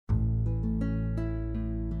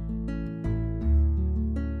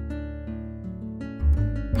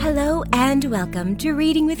Hello and welcome to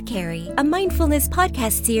Reading with Carrie, a mindfulness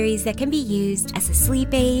podcast series that can be used as a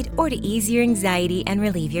sleep aid or to ease your anxiety and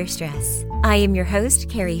relieve your stress. I am your host,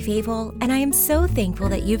 Carrie Fable, and I am so thankful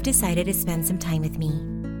that you've decided to spend some time with me.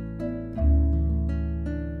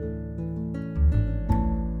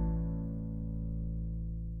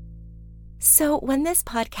 So when this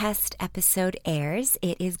podcast episode airs,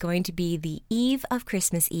 it is going to be the eve of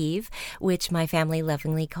Christmas Eve, which my family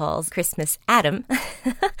lovingly calls Christmas Adam.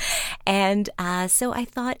 And so I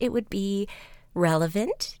thought it would be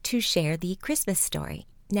relevant to share the Christmas story.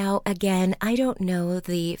 Now, again, I don't know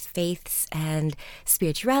the faiths and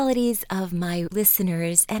spiritualities of my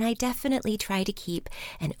listeners, and I definitely try to keep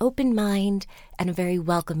an open mind and a very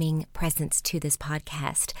welcoming presence to this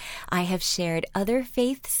podcast. I have shared other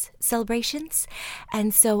faiths celebrations,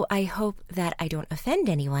 and so I hope that I don't offend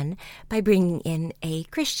anyone by bringing in a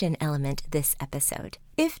Christian element this episode.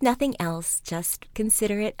 If nothing else, just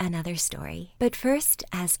consider it another story. But first,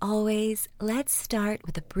 as always, let's start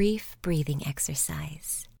with a brief breathing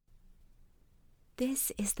exercise.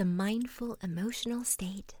 This is the mindful emotional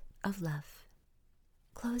state of love.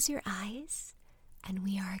 Close your eyes, and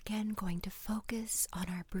we are again going to focus on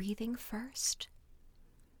our breathing first.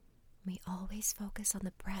 We always focus on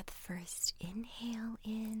the breath first. Inhale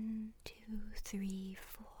in, 2, 3,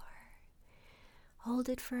 4. Hold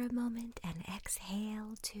it for a moment and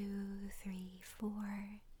exhale, 2, 3, 4.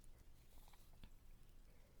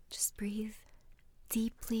 Just breathe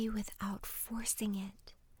deeply without forcing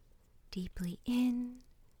it. Deeply in,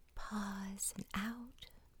 pause, and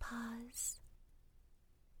out, pause.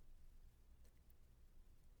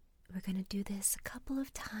 We're going to do this a couple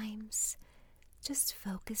of times, just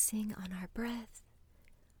focusing on our breath.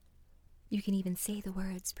 You can even say the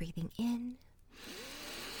words breathing in,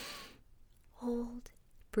 hold,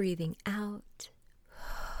 breathing out.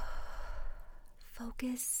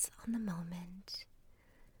 Focus on the moment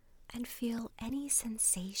and feel any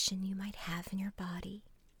sensation you might have in your body.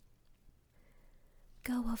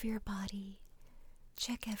 Go over your body,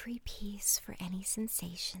 check every piece for any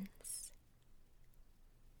sensations.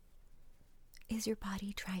 Is your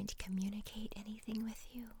body trying to communicate anything with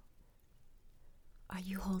you? Are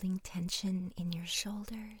you holding tension in your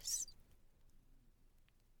shoulders?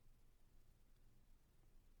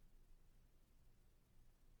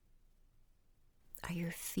 Are your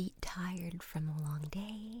feet tired from a long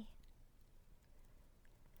day?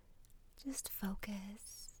 Just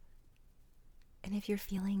focus. And if you're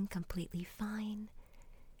feeling completely fine,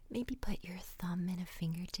 maybe put your thumb and a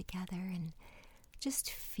finger together and just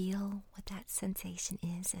feel what that sensation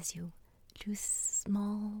is as you do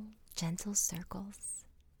small, gentle circles.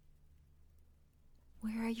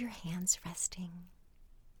 Where are your hands resting?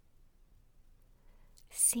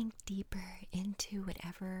 Sink deeper into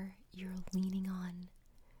whatever you're leaning on,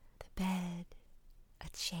 the bed, a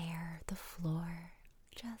chair, the floor.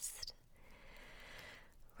 Just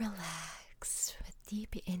relax with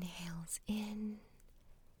deep inhales in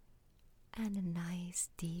and a nice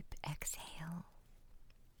deep exhale.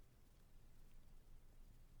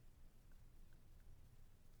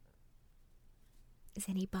 Is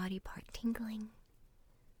any body part tingling?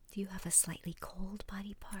 Do you have a slightly cold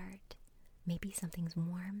body part? Maybe something's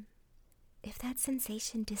warm? If that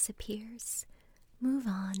sensation disappears, move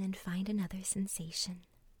on and find another sensation.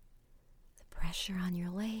 The pressure on your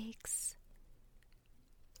legs,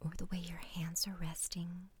 or the way your hands are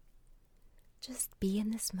resting. Just be in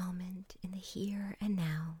this moment, in the here and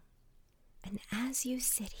now. And as you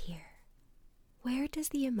sit here, where does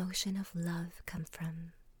the emotion of love come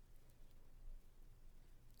from?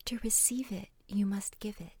 To receive it, you must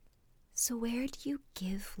give it. So where do you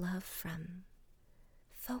give love from?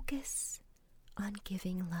 Focus on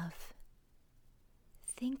giving love.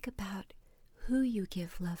 Think about who you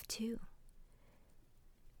give love to.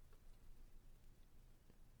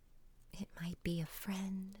 It might be a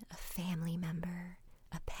friend, a family member,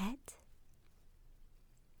 a pet.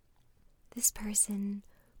 This person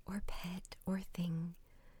or pet or thing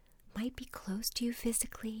might be close to you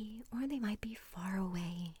physically, or they might be far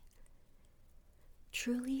away.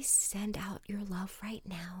 Truly send out your love right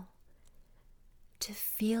now to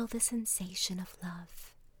feel the sensation of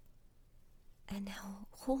love. And now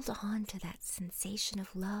hold on to that sensation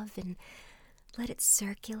of love and let it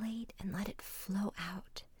circulate and let it flow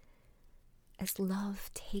out as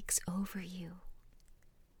love takes over you.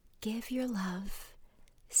 Give your love,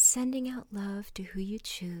 sending out love to who you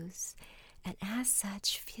choose, and as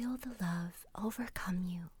such, feel the love overcome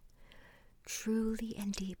you, truly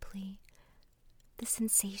and deeply. The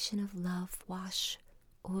sensation of love wash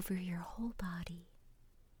over your whole body.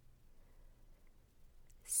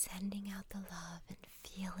 Sending out the love and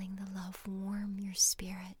feeling the love warm your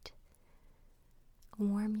spirit,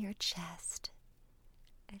 warm your chest.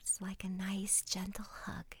 It's like a nice, gentle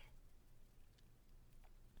hug.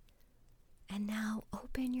 And now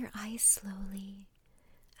open your eyes slowly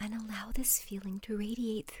and allow this feeling to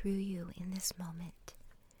radiate through you in this moment.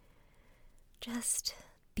 Just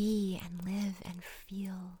be and live and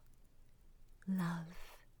feel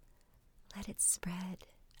love. Let it spread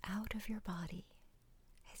out of your body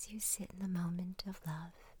as you sit in the moment of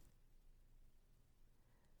love.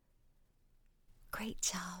 Great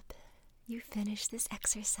job. You finished this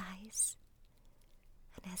exercise.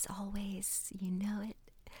 And as always, you know it,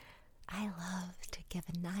 I love to give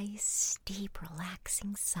a nice, deep,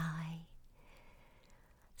 relaxing sigh.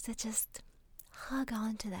 So just hug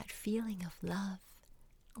on to that feeling of love.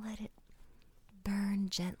 Let it burn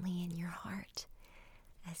gently in your heart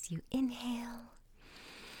as you inhale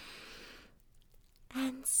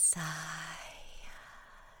and sigh.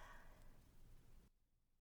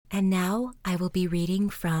 And now I will be reading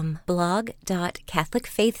from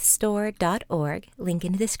blog.catholicfaithstore.org, link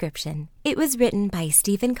in the description. It was written by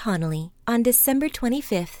Stephen Connolly on December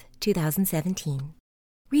 25th, 2017.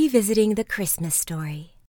 Revisiting the Christmas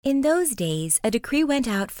story. In those days, a decree went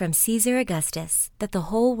out from Caesar Augustus that the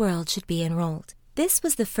whole world should be enrolled. This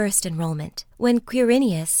was the first enrollment, when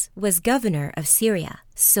Quirinius was governor of Syria.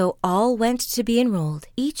 So all went to be enrolled,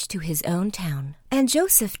 each to his own town. And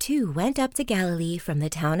Joseph too went up to Galilee from the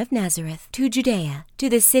town of Nazareth to Judea, to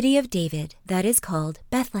the city of David, that is called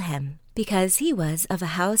Bethlehem, because he was of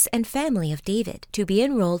a house and family of David, to be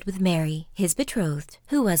enrolled with Mary, his betrothed,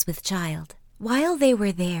 who was with child. While they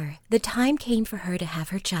were there, the time came for her to have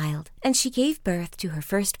her child, and she gave birth to her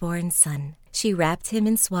firstborn son. She wrapped him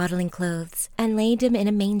in swaddling clothes and laid him in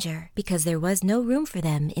a manger, because there was no room for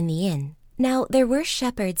them in the inn. Now there were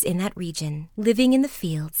shepherds in that region, living in the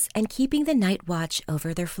fields and keeping the night watch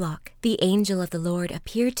over their flock. The angel of the Lord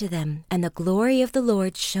appeared to them, and the glory of the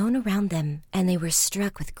Lord shone around them, and they were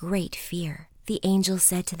struck with great fear. The angel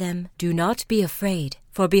said to them, "Do not be afraid,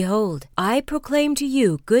 for behold, I proclaim to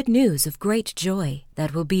you good news of great joy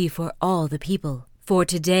that will be for all the people. For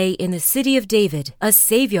today in the city of David a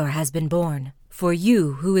Savior has been born, for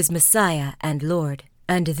you who is Messiah and Lord.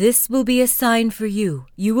 And this will be a sign for you.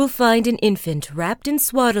 You will find an infant wrapped in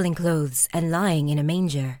swaddling clothes and lying in a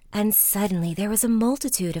manger." And suddenly there was a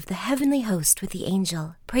multitude of the heavenly host with the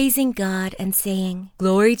angel, praising God and saying,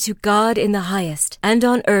 "Glory to God in the highest, and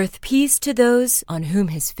on earth peace to those on whom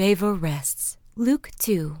his favor rests." Luke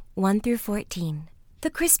 2, 1-14. The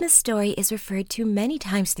Christmas story is referred to many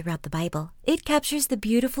times throughout the Bible. It captures the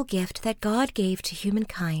beautiful gift that God gave to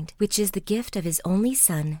humankind, which is the gift of his only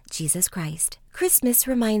Son, Jesus Christ. Christmas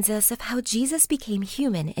reminds us of how Jesus became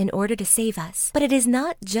human in order to save us, but it is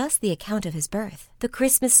not just the account of his birth. The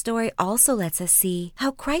Christmas story also lets us see how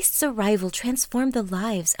Christ's arrival transformed the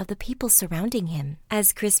lives of the people surrounding him.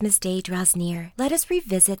 As Christmas Day draws near, let us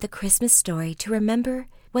revisit the Christmas story to remember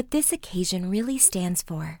what this occasion really stands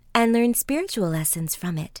for, and learn spiritual lessons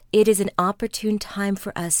from it. It is an opportune time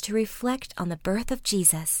for us to reflect on the birth of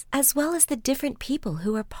Jesus, as well as the different people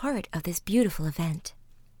who are part of this beautiful event.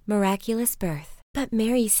 Miraculous birth. But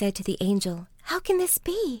Mary said to the angel, "How can this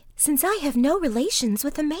be, since I have no relations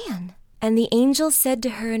with a man?" And the angel said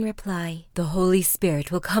to her in reply, "The Holy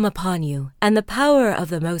Spirit will come upon you, and the power of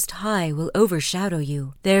the Most High will overshadow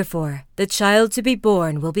you. Therefore, the child to be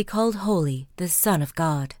born will be called Holy, the Son of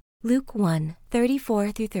God." Luke 1,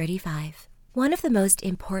 34-35. One of the most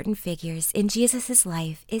important figures in Jesus'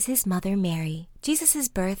 life is his mother Mary. Jesus'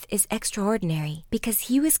 birth is extraordinary because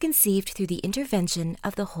he was conceived through the intervention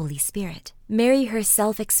of the Holy Spirit. Mary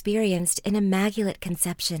herself experienced an immaculate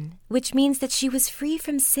conception, which means that she was free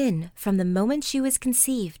from sin from the moment she was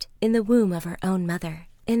conceived in the womb of her own mother.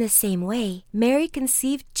 In the same way, Mary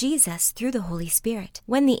conceived Jesus through the Holy Spirit.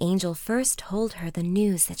 When the angel first told her the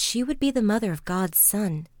news that she would be the mother of God's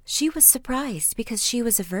Son, she was surprised because she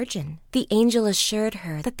was a virgin. The angel assured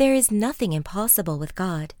her that there is nothing impossible with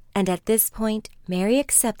God. And at this point, Mary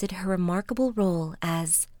accepted her remarkable role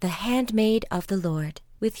as the handmaid of the Lord,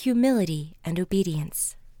 with humility and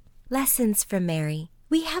obedience. Lessons from Mary.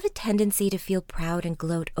 We have a tendency to feel proud and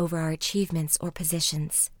gloat over our achievements or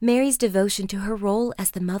positions. Mary's devotion to her role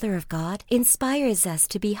as the Mother of God inspires us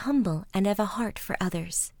to be humble and have a heart for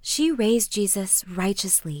others. She raised Jesus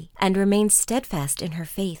righteously and remained steadfast in her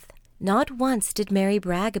faith. Not once did Mary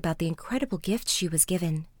brag about the incredible gift she was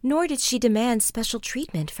given, nor did she demand special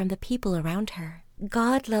treatment from the people around her.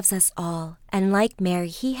 God loves us all, and like Mary,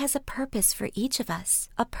 he has a purpose for each of us,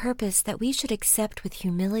 a purpose that we should accept with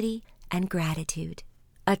humility and gratitude.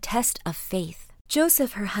 A test of faith.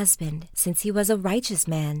 Joseph, her husband, since he was a righteous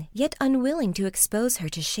man, yet unwilling to expose her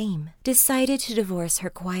to shame, decided to divorce her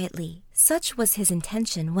quietly. Such was his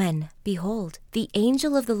intention when, behold, the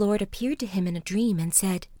angel of the Lord appeared to him in a dream and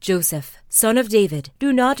said, "Joseph, son of David,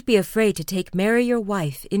 do not be afraid to take Mary your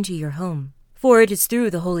wife into your home. For it is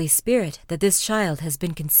through the Holy Spirit that this child has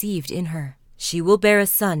been conceived in her. She will bear a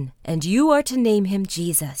son, and you are to name him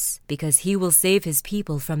Jesus, because he will save his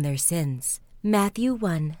people from their sins." Matthew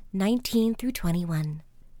 1:19-21.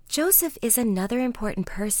 Joseph is another important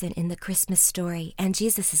person in the Christmas story and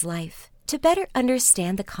Jesus' life. To better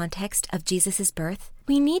understand the context of Jesus' birth,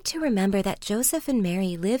 we need to remember that Joseph and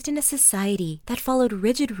Mary lived in a society that followed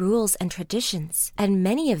rigid rules and traditions, and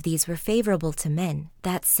many of these were favorable to men.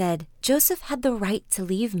 That said, Joseph had the right to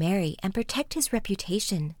leave Mary and protect his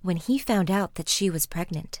reputation when he found out that she was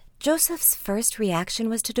pregnant. Joseph's first reaction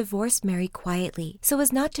was to divorce Mary quietly so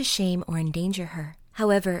as not to shame or endanger her.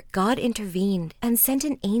 However, God intervened and sent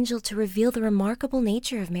an angel to reveal the remarkable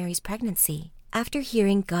nature of Mary's pregnancy. After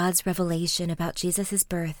hearing God's revelation about Jesus'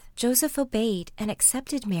 birth, Joseph obeyed and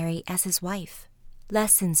accepted Mary as his wife.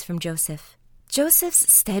 Lessons from Joseph. Joseph's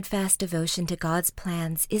steadfast devotion to God's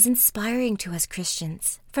plans is inspiring to us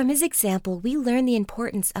Christians. From his example, we learn the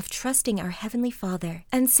importance of trusting our Heavenly Father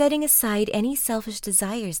and setting aside any selfish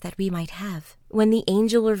desires that we might have. When the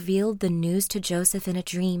angel revealed the news to Joseph in a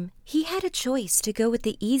dream, he had a choice to go with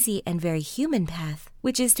the easy and very human path,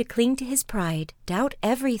 which is to cling to his pride, doubt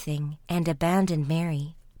everything, and abandon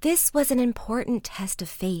Mary. This was an important test of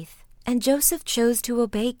faith. And Joseph chose to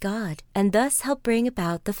obey God and thus help bring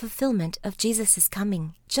about the fulfillment of Jesus'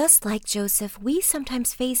 coming. Just like Joseph, we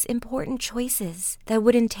sometimes face important choices that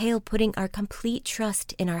would entail putting our complete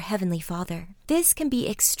trust in our Heavenly Father. This can be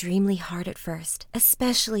extremely hard at first,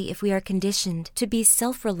 especially if we are conditioned to be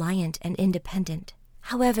self-reliant and independent.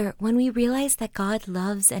 However, when we realize that God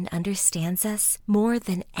loves and understands us more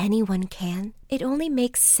than anyone can, it only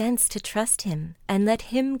makes sense to trust Him and let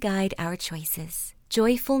Him guide our choices.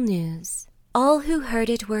 Joyful news. All who heard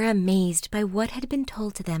it were amazed by what had been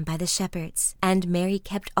told to them by the shepherds, and Mary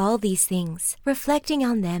kept all these things, reflecting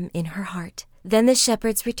on them in her heart. Then the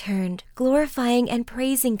shepherds returned, glorifying and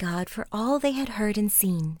praising God for all they had heard and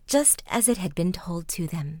seen, just as it had been told to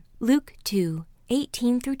them. Luke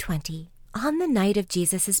 2:18-20. On the night of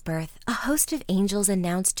Jesus' birth, a host of angels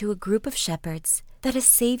announced to a group of shepherds that a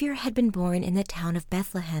Savior had been born in the town of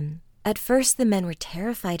Bethlehem. At first, the men were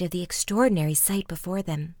terrified of the extraordinary sight before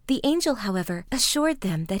them. The angel, however, assured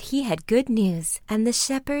them that he had good news, and the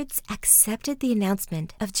shepherds accepted the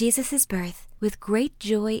announcement of Jesus' birth with great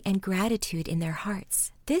joy and gratitude in their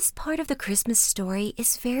hearts. This part of the Christmas story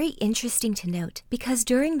is very interesting to note because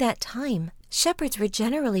during that time, shepherds were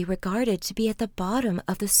generally regarded to be at the bottom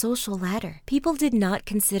of the social ladder. People did not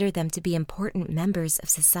consider them to be important members of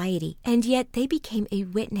society, and yet they became a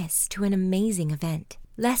witness to an amazing event.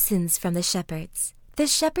 Lessons from the shepherds. The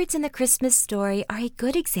shepherds in the Christmas story are a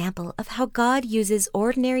good example of how God uses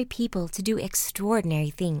ordinary people to do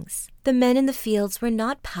extraordinary things. The men in the fields were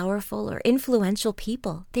not powerful or influential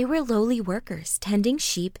people. They were lowly workers, tending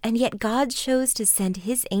sheep, and yet God chose to send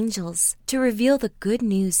His angels to reveal the good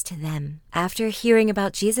news to them. After hearing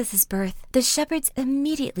about Jesus' birth, the shepherds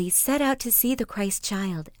immediately set out to see the Christ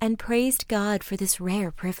child and praised God for this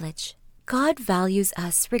rare privilege. God values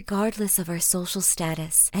us regardless of our social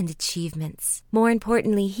status and achievements. More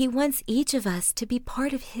importantly, He wants each of us to be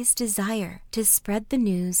part of His desire to spread the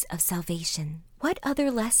news of salvation. What other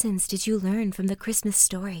lessons did you learn from the Christmas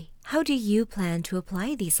story? How do you plan to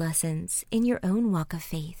apply these lessons in your own walk of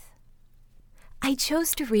faith? I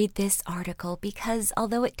chose to read this article because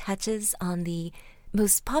although it touches on the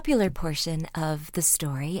most popular portion of the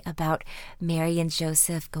story about Mary and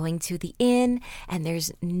Joseph going to the inn and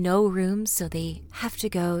there's no room, so they have to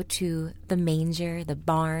go to the manger, the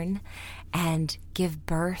barn, and give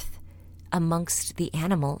birth amongst the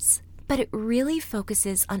animals. But it really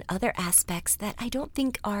focuses on other aspects that I don't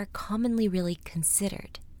think are commonly really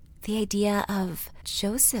considered. The idea of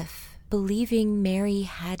Joseph believing Mary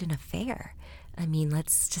had an affair. I mean,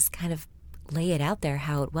 let's just kind of lay it out there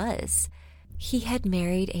how it was. He had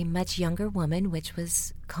married a much younger woman, which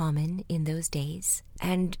was common in those days,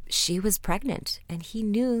 and she was pregnant, and he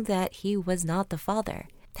knew that he was not the father.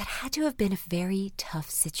 That had to have been a very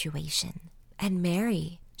tough situation. And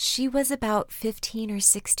Mary, she was about 15 or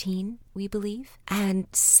 16, we believe, and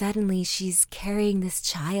suddenly she's carrying this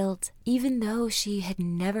child, even though she had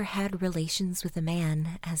never had relations with a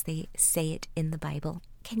man, as they say it in the Bible.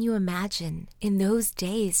 Can you imagine? In those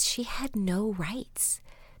days, she had no rights,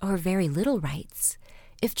 or very little rights.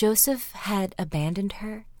 If Joseph had abandoned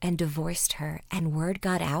her and divorced her, and word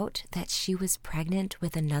got out that she was pregnant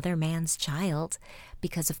with another man's child,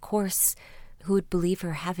 because of course, who would believe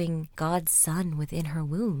her having God's son within her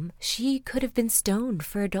womb, she could have been stoned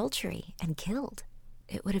for adultery and killed.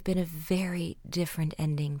 It would have been a very different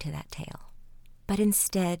ending to that tale. But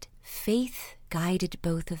instead, faith guided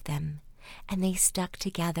both of them, and they stuck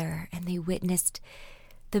together and they witnessed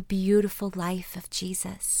the beautiful life of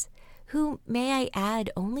Jesus, who, may I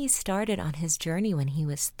add, only started on his journey when he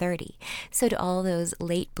was 30. So to all those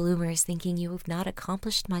late bloomers thinking you have not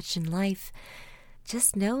accomplished much in life,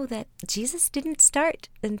 just know that Jesus didn't start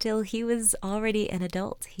until he was already an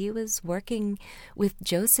adult. He was working with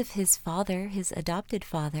Joseph, his father, his adopted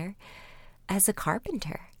father, as a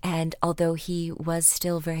carpenter. And although he was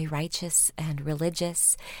still very righteous and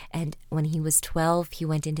religious, and when he was 12, he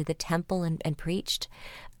went into the temple and preached,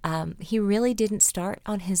 he really didn't start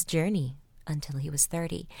on his journey until he was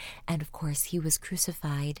 30. And of course, he was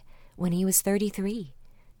crucified when he was 33.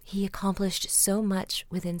 He accomplished so much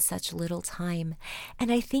within such little time.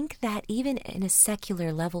 And I think that even in a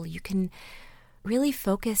secular level, you can really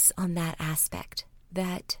focus on that aspect,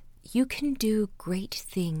 that you can do great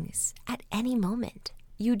things at any moment.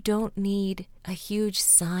 You don't need a huge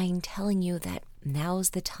sign telling you that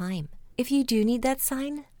now's the time. If you do need that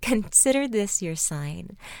sign, consider this your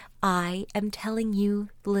sign. I am telling you,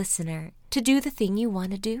 listener, to do the thing you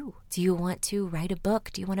want to do. Do you want to write a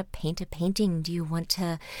book? Do you want to paint a painting? Do you want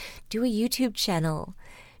to do a YouTube channel?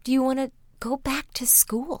 Do you want to go back to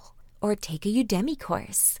school or take a Udemy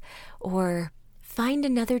course or find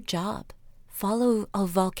another job? Follow a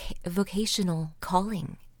vocational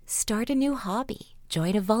calling. Start a new hobby.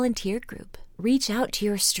 Join a volunteer group. Reach out to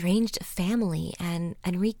your estranged family and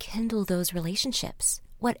rekindle those relationships.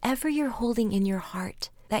 Whatever you're holding in your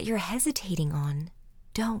heart that you're hesitating on,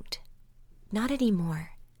 don't. Not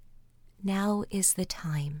anymore. Now is the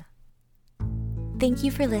time. Thank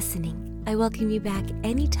you for listening. I welcome you back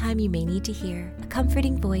anytime you may need to hear a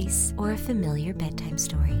comforting voice or a familiar bedtime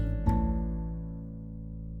story.